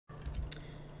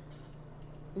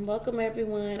Welcome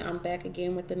everyone. I'm back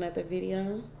again with another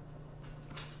video.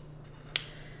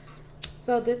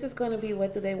 So this is going to be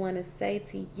what do they want to say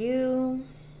to you?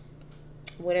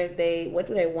 What do they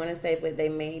want to say but they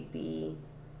may be,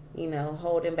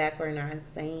 holding back or not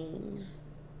saying?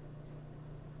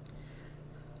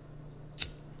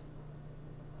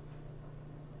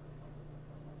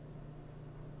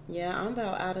 Yeah, I'm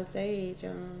about out of sage.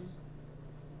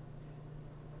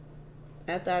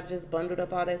 After I just bundled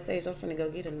up all that sage, I'm finna go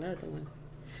get another one.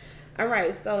 All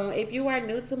right, so if you are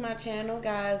new to my channel,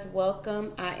 guys,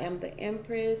 welcome. I am the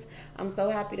Empress. I'm so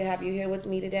happy to have you here with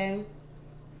me today.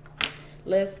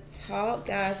 Let's talk,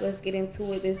 guys. Let's get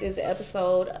into it. This is the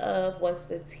episode of What's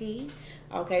the Tea?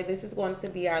 Okay, this is going to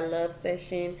be our love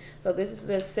session. So this is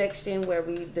the section where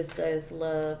we discuss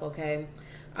love, okay?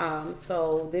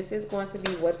 So this is going to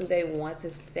be what do they want to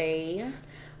say?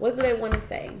 What do they want to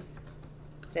say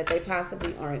that they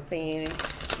possibly aren't saying?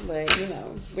 But,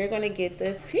 we're going to get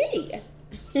the tea.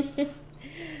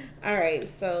 All right,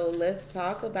 so let's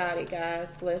talk about it, guys.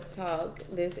 Let's talk.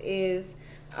 This is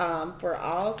for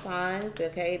all signs,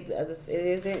 okay? It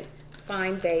isn't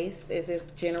sign-based. This is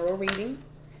general reading.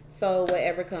 So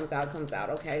whatever comes out,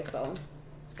 okay? So,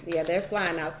 yeah, they're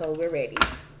flying out, so we're ready.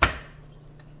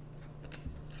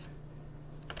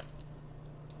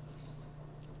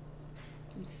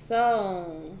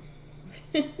 So...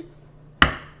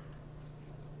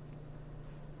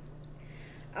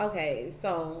 Okay,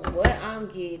 so what I'm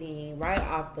getting right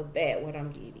off the bat,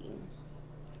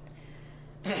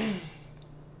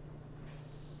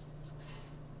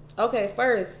 okay,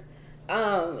 first,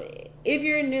 if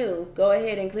you're new, go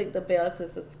ahead and click the bell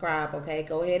to subscribe, okay?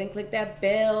 Go ahead and click that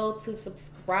bell to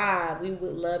subscribe. We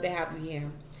would love to have you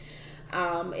here.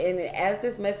 And as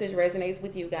this message resonates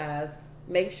with you guys,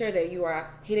 make sure that you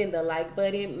are hitting the like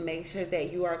button. Make sure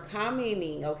that you are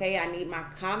commenting, okay? I need my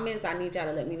comments. I need y'all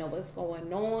to let me know what's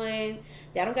going on.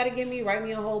 Y'all don't got to write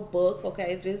me a whole book,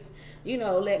 okay? Just,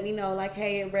 let me know, like,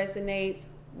 hey, it resonates,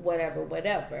 whatever,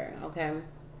 okay?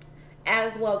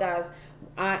 As well, guys,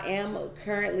 I am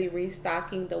currently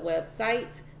restocking the website.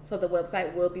 So the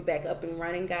website will be back up and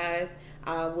running, guys.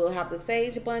 We'll have the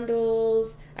sage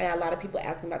bundles. I got a lot of people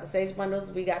asking about the sage bundles.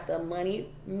 We got the money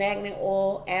magnet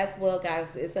oil as well,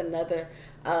 guys. It's another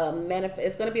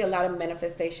it's going to be a lot of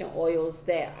manifestation oils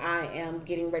that I am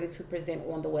getting ready to present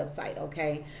on the website,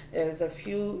 okay? There's a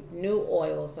few new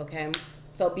oils, okay?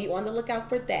 So be on the lookout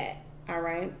for that, all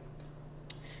right?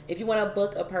 If you want to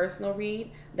book a personal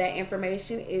read, that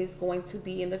information is going to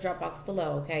be in the drop box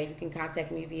below, okay? You can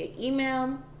contact me via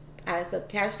email. I accept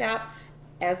Cash App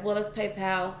as well as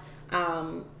PayPal.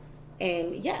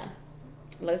 And yeah,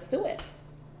 let's do it.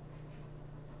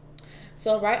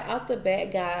 So right off the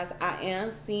bat, guys, I am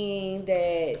seeing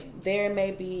that there may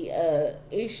be a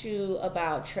issue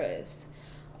about trust,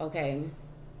 okay?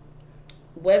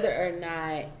 Whether or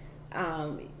not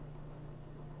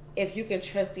if you can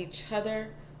trust each other,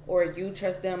 or you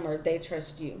trust them, or they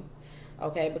trust you,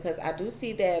 okay? Because I do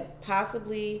see that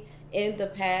possibly in the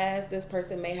past this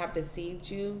person may have deceived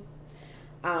you,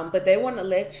 but they want to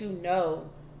let you know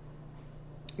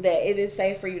that it is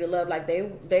safe for you to love. Like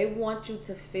they want you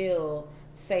to feel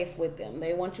safe with them.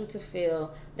 They want you to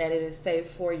feel that it is safe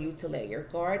for you to let your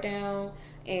guard down,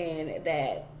 and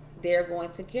that they're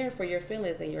going to care for your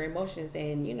feelings and your emotions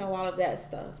and all of that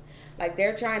stuff. Like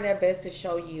they're trying their best to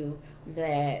show you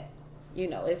that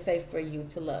it's safe for you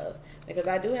to love. Because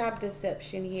I do have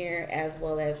deception here, as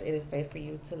well as it is safe for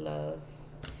you to love.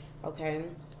 Okay.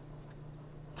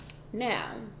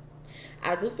 Now,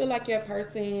 I do feel like your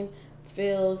person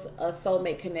feels a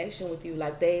soulmate connection with you.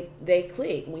 Like they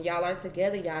click. When y'all are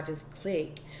together, y'all just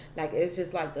click. Like it's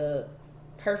just like the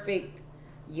perfect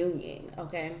union,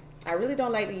 okay? I really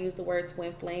don't like to use the word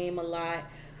twin flame a lot.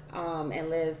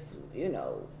 Unless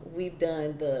we've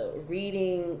done the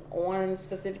reading on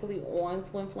specifically on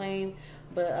twin flame,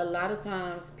 but a lot of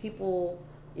times people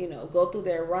go through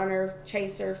their runner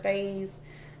chaser phase,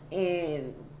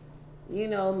 and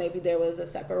maybe there was a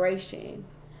separation,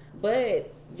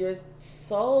 but your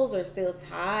souls are still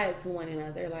tied to one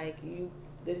another. Like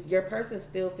your person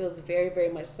still feels very, very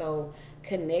much so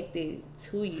connected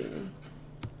to you.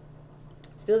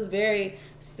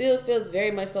 Still feels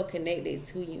very much so connected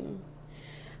to you.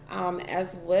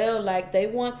 As well, like they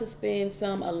want to spend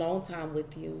some alone time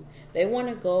with you. They want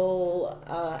to go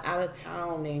out of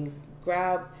town and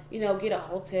grab, get a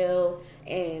hotel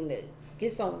and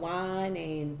get some wine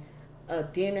and a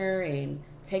dinner and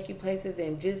take you places,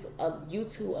 and just you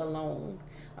two alone.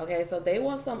 Okay, so they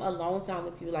want some alone time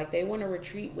with you. Like they want to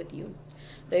retreat with you.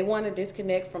 They want to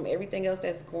disconnect from everything else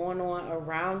that's going on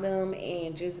around them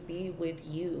and just be with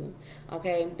you.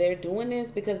 Okay, they're doing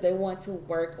this because they want to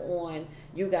work on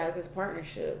you guys'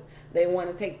 partnership. They want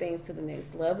to take things to the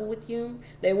next level with you.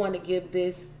 They want to give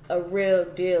this a real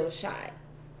deal shot.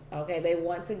 Okay, they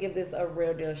want to give this a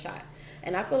real deal shot.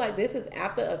 And I feel like this is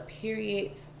after a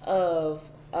period of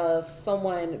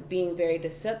someone being very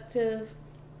deceptive,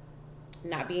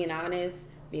 not being honest,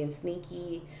 being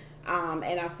sneaky.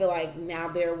 And I feel like now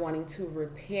they're wanting to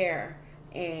repair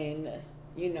and,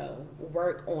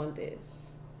 work on this.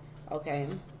 Okay.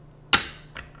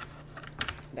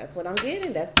 That's what I'm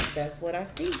getting. That's what I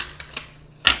see.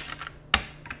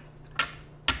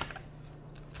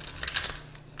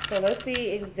 So let's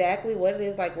see exactly what it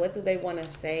is. Like, what do they want to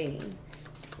say?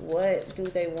 What do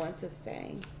they want to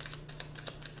say?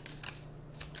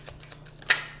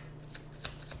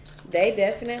 They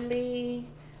definitely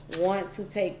want to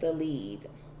take the lead.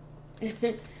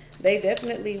 They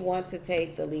definitely want to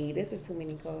take the lead. This is too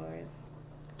many cards.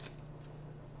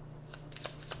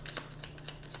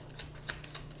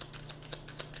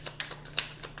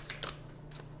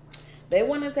 They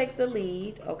want to take the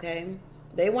lead, okay?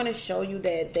 They want to show you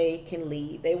that they can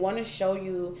lead. They want to show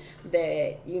you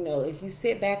that, if you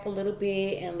sit back a little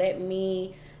bit and let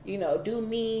me, do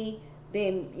me,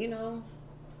 then,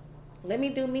 let me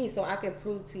do me so I can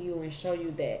prove to you and show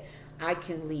you that I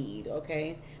can lead,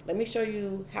 okay? Let me show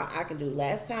you how I can do.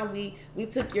 Last time we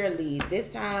took your lead. This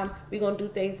time we're going to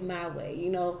do things my way,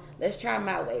 Let's try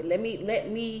my way. Let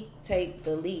me take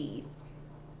the lead.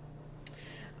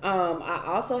 I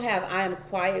also have, I am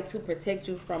quiet to protect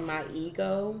you from my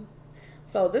ego.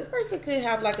 So this person could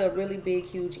have like a really big,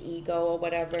 huge ego or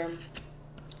whatever.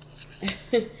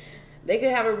 They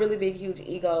could have a really big, huge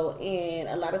ego. And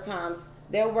a lot of times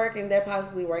they're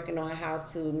possibly working on how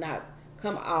to not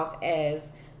come off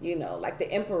as, like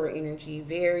the emperor energy,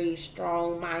 very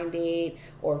strong-minded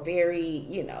or very,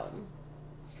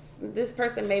 this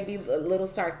person may be a little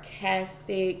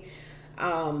sarcastic,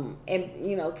 and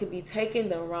could be taken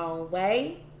the wrong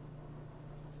way.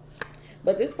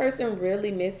 But this person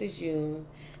really misses you,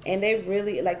 and they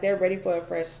really they're ready for a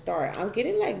fresh start. I'm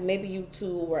getting like maybe you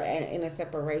two were in a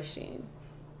separation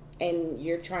and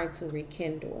you're trying to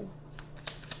rekindle.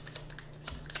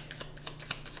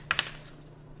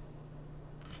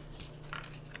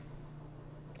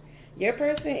 Your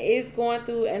person is going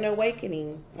through an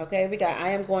awakening, okay? We got, I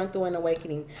am going through an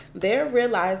awakening. They're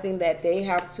realizing that they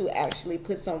have to actually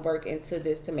put some work into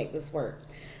this to make this work.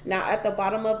 Now, at the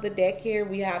bottom of the deck here,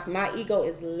 we have, my ego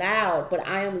is loud, but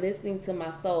I am listening to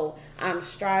my soul. I'm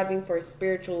striving for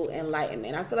spiritual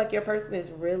enlightenment. I feel like your person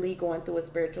is really going through a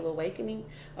spiritual awakening,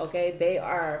 okay? They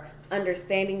are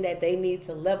understanding that they need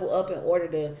to level up in order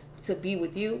to be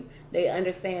with you. They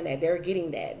understand that they're getting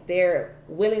that. They're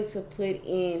willing to put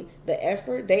in the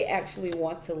effort. They actually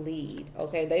want to lead,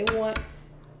 okay? They want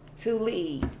to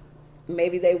lead.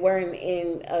 Maybe they weren't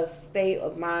in a state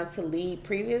of mind to lead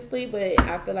previously, but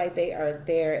I feel like they are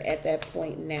there at that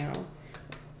point now.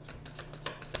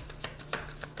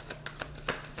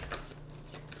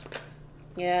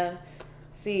 Yeah.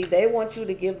 See, they want you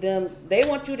to give them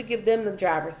the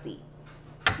driver's seat.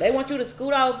 They want you to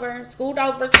scoot over, scoot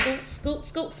over.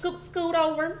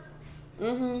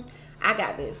 I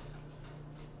got this.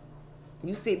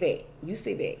 You sit back.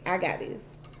 I got this.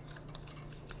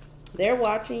 They're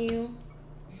watching you.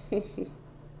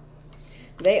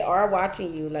 They are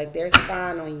watching you. Like, they're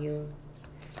spying on you.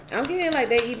 I'm getting like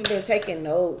they even been taking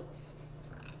notes.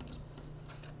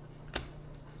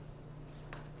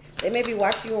 They may be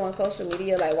watching you on social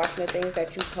media, like watching the things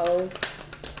that you post.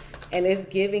 And it's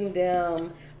giving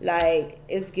them,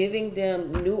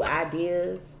 new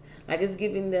ideas. Like, it's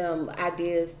giving them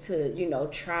ideas to,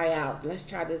 try out. Let's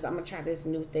try this. I'm going to try this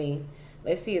new thing.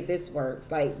 Let's see if this works.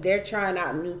 Like, they're trying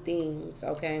out new things,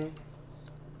 okay?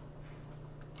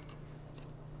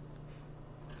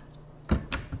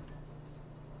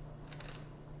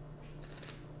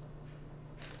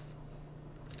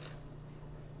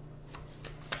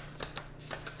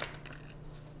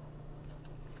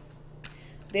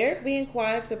 They're being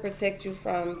quiet to protect you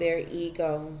from their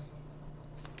ego.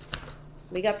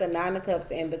 We got the Nine of Cups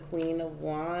and the Queen of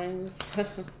Wands.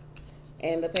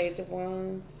 And the Page of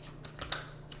Wands.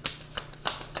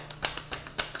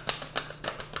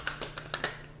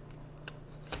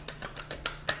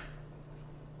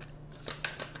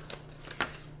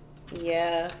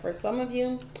 Yeah, for some of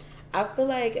you, I feel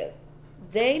like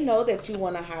they know that you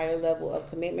want a higher level of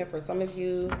commitment. For some of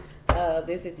you,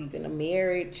 this is even a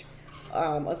marriage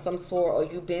of some sort,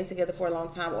 or you've been together for a long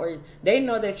time, or they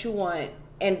know that you want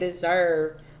and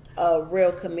deserve a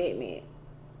real commitment.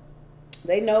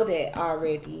 They know that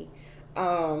already.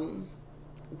 Um,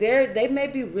 they may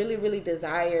be really, really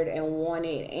desired and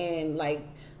wanted, and like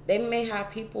they may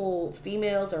have people,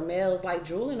 females or males, like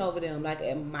drooling over them, like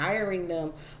admiring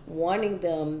them, wanting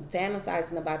them,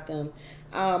 fantasizing about them.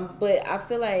 But I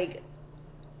feel like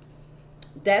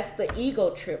that's the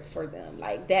ego trip for them.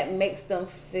 Like that makes them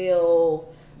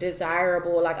feel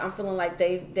desirable. Like I'm feeling like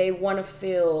they want to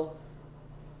feel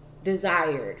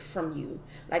desired from you.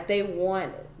 Like they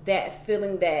want that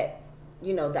feeling that,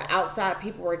 you know, the outside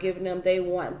people are giving them. They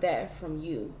want that from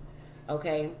you.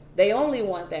 Okay, they only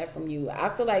want that from you. I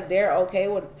feel like they're okay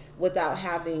without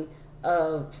having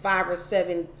 5 or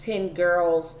 7, 10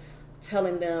 girls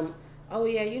telling them, oh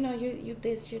yeah, you know, you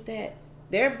this, you that.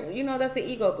 They're, you know, that's an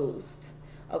ego boost.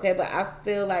 Okay, but I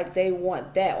feel like they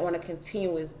want that on a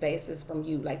continuous basis from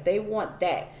you. Like they want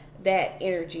that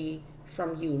energy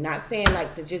from you. Not saying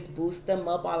like to just boost them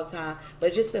up all the time,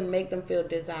 but just to make them feel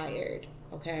desired.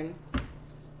 Okay.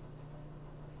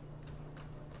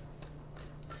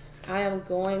 I am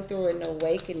going through an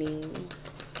awakening.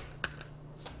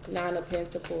 9 of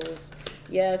Pentacles.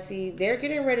 Yeah, see, they're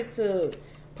getting ready to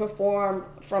perform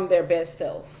from their best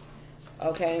self.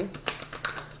 Okay.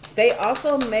 They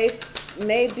also may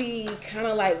be kind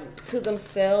of like to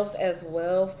themselves as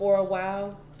well for a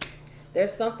while.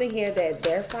 There's something here that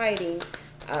they're fighting.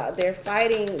 They're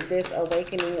fighting this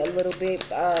awakening a little bit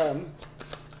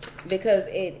because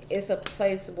it's a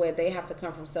place where they have to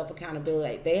come from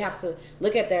self-accountability. They have to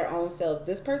look at their own selves.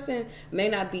 This person may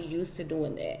not be used to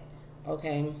doing that.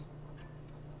 Okay.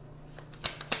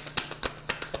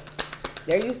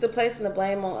 They're used to placing the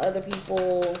blame on other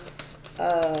people,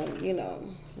 you know,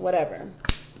 whatever.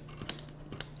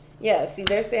 Yeah, see,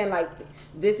 they're saying like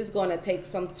this is going to take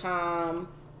some time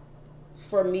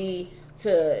for me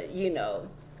to, you know,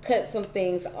 cut some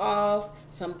things off,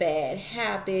 some bad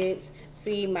habits,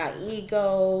 see my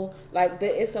ego. Like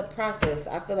it's a process.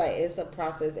 I feel like it's a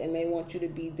process, and they want you to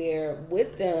be there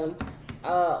with them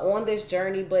on this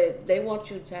journey, but they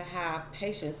want you to have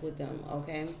patience with them,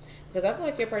 okay? Because I feel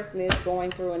like your person is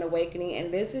going through an awakening,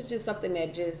 and this is just something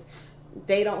that just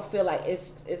they don't feel like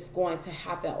it's going to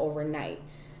happen overnight.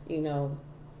 You know,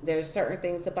 there's certain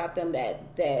things about them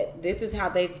that this is how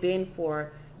they've been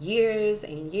for years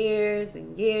and years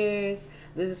and years.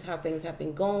 This is how things have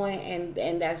been going,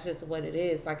 and that's just what it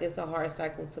is. Like it's a hard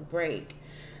cycle to break.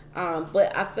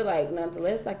 But I feel like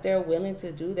nonetheless, like they're willing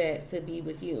to do that to be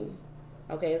with you.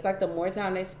 Okay, it's like the more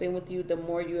time they spend with you, the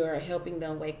more you are helping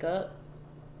them wake up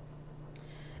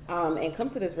and come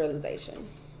to this realization.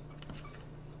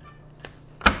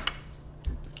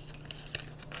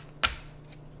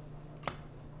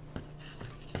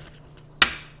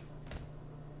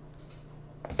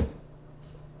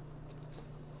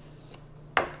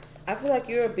 I feel like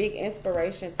you're a big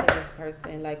inspiration to this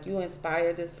person. Like you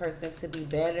inspire this person to be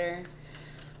better.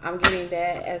 I'm getting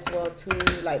that as well too.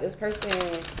 Like this person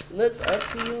looks up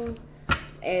to you,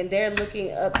 and they're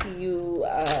looking up to you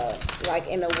like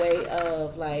in a way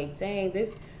of like, dang,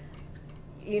 this,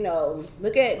 you know,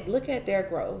 look at their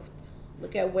growth.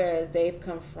 Look at where they've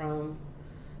come from.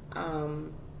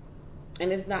 And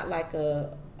it's not like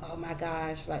a, oh my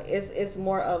gosh, like it's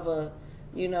more of a,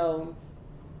 you know,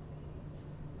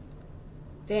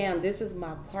 damn, this is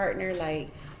my partner. Like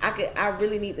I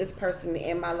really need this person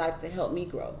in my life to help me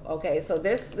grow. Okay, so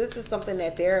this is something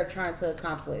that they're trying to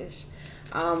accomplish.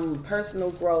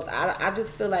 Personal growth. I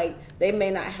just feel like they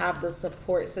may not have the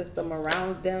support system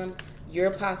around them.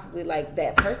 You're possibly like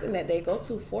that person that they go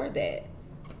to for that.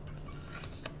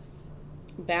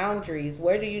 Boundaries.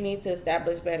 Where do you need to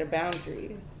establish better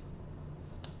boundaries?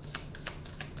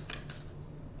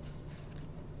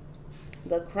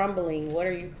 The crumbling. What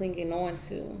are you clinging on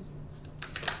to?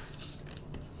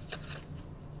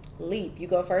 Leap. You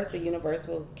go first. The universe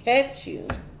will catch you.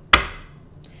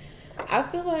 I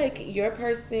feel like your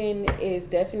person is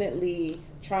definitely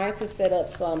trying to set up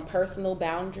some personal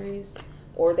boundaries,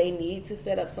 or they need to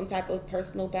set up some type of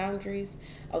personal boundaries.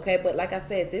 Okay, but like I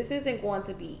said, this isn't going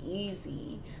to be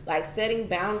easy. Like setting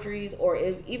boundaries, or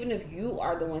even if you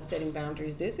are the one setting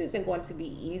boundaries, this isn't going to be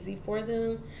easy for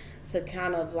them to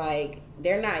kind of like,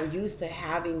 they're not used to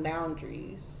having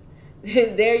boundaries.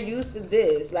 They're used to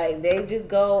this. Like they just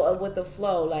go with the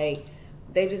flow. Like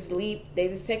they just leap, they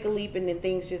just take a leap, and then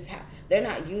things just happen. They're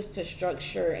not used to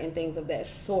structure and things of that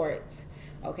sort.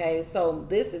 Okay, so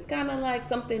this is kind of like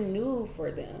something new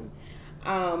for them.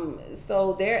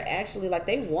 So they're actually like,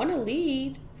 they want to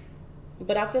lead,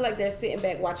 but I feel like they're sitting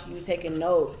back watching you, taking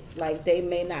notes. Like they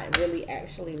may not really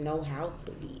actually know how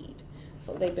to lead.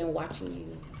 So they've been watching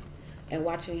you and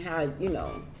watching how, you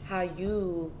know, how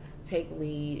you take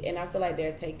lead. And I feel like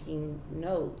they're taking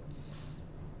notes.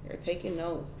 They're taking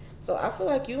notes. So I feel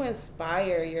like you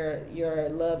inspire your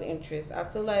love interest. I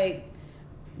feel like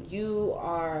you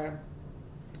are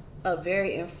a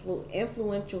very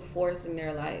influential force in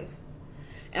their life.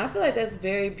 And I feel like that's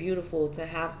very beautiful to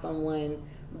have someone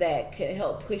that could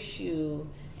help push you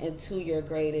into your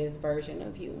greatest version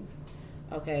of you.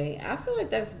 Okay, I feel like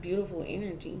that's beautiful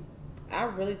energy. I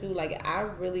really do. Like, I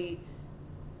really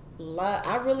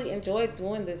enjoyed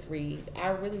doing this read. I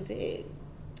really did.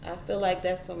 I feel like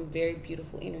that's some very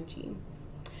beautiful energy.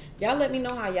 Y'all let me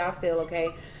know how y'all feel, okay?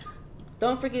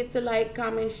 Don't forget to like,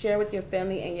 comment, share with your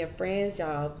family and your friends,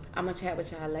 y'all. I'm gonna chat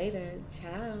with y'all later.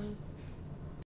 Ciao.